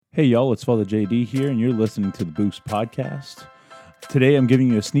Hey y'all, it's Father JD here, and you're listening to the Boost Podcast. Today I'm giving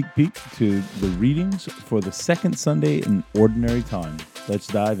you a sneak peek to the readings for the second Sunday in Ordinary Time. Let's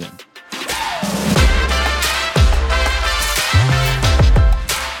dive in.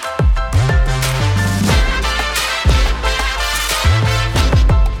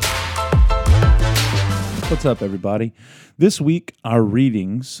 What's up, everybody? This week, our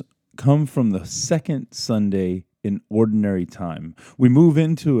readings come from the second Sunday in Ordinary Time. We move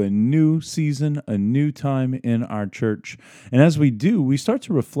into a new season, a new time in our church. And as we do, we start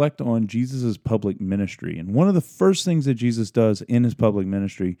to reflect on Jesus' public ministry. And one of the first things that Jesus does in his public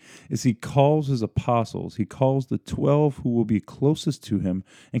ministry is he calls his apostles. He calls the 12 who will be closest to him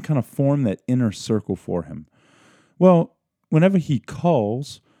and kind of form that inner circle for him. Well, whenever he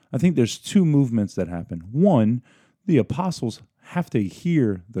calls, I think there's two movements that happen. One, the apostles have to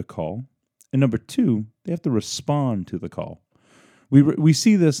hear the call. And number two, they have to respond to the call. We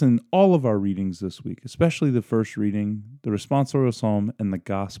see this in all of our readings this week, especially the first reading, the responsorial psalm, and the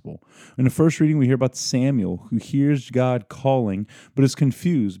gospel. In the first reading, we hear about Samuel, who hears God calling, but is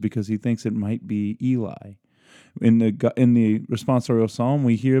confused because he thinks it might be Eli. In the responsorial psalm,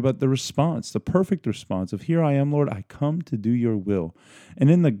 we hear about the response, the perfect response of, "Here I am, Lord, I come to do your will." And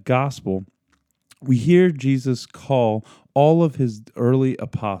in the gospel, we hear Jesus call all of his early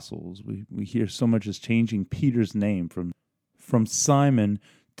apostles. We hear so much as changing Peter's name from Simon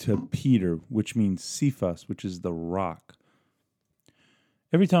to Peter, which means Cephas, which is the rock.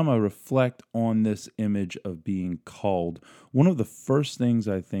 Every time I reflect on this image of being called, one of the first things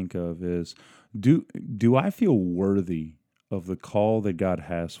I think of is, do I feel worthy of the call that God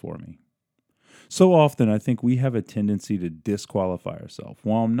has for me? So often, I think we have a tendency to disqualify ourselves.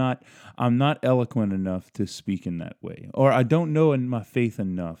 Well, I'm not eloquent enough to speak in that way, or I don't know in my faith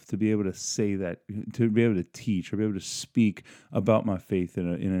enough to be able to say that, to be able to teach, or be able to speak about my faith in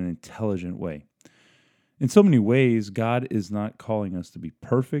an intelligent way. In so many ways, God is not calling us to be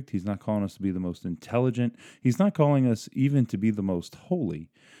perfect. He's not calling us to be the most intelligent. He's not calling us even to be the most holy.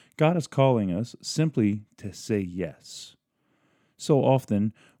 God is calling us simply to say yes. So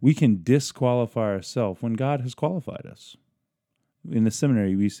often, we can disqualify ourselves when God has qualified us. In the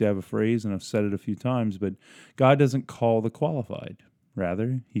seminary, we used to have a phrase, and I've said it a few times, but God doesn't call the qualified.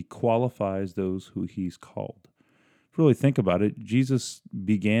 Rather, he qualifies those who he's called. If you really think about it, Jesus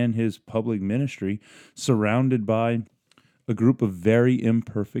began his public ministry surrounded by a group of very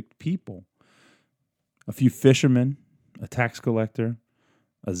imperfect people. A few fishermen, a tax collector,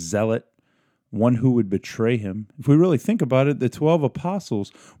 a zealot, one who would betray him. If we really think about it, the 12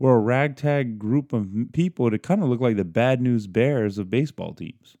 apostles were a ragtag group of people that kind of looked like the Bad News Bears of baseball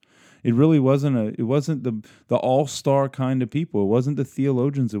teams. It really wasn't the all-star kind of people. It wasn't the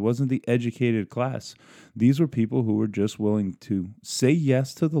theologians. It wasn't the educated class. These were people who were just willing to say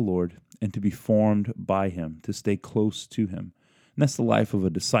yes to the Lord and to be formed by him, to stay close to him. And that's the life of a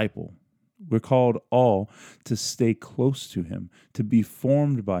disciple. We're called all to stay close to him, to be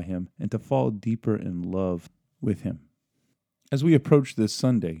formed by him, and to fall deeper in love with him. As we approach this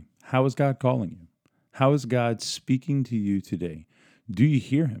Sunday, how is God calling you? How is God speaking to you today? Do you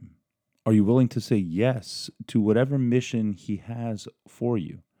hear him? Are you willing to say yes to whatever mission he has for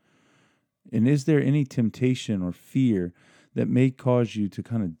you? And is there any temptation or fear that may cause you to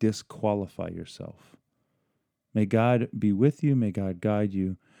kind of disqualify yourself? May God be with you. May God guide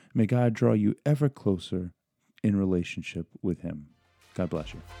you. May God draw you ever closer in relationship with him. God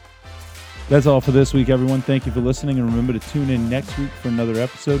bless you. That's all for this week, everyone. Thank you for listening, and remember to tune in next week for another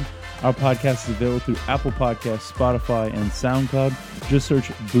episode. Our podcast is available through Apple Podcasts, Spotify, and SoundCloud. Just search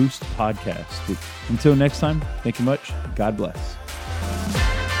Boost Podcast. Until next time, thank you much. God bless.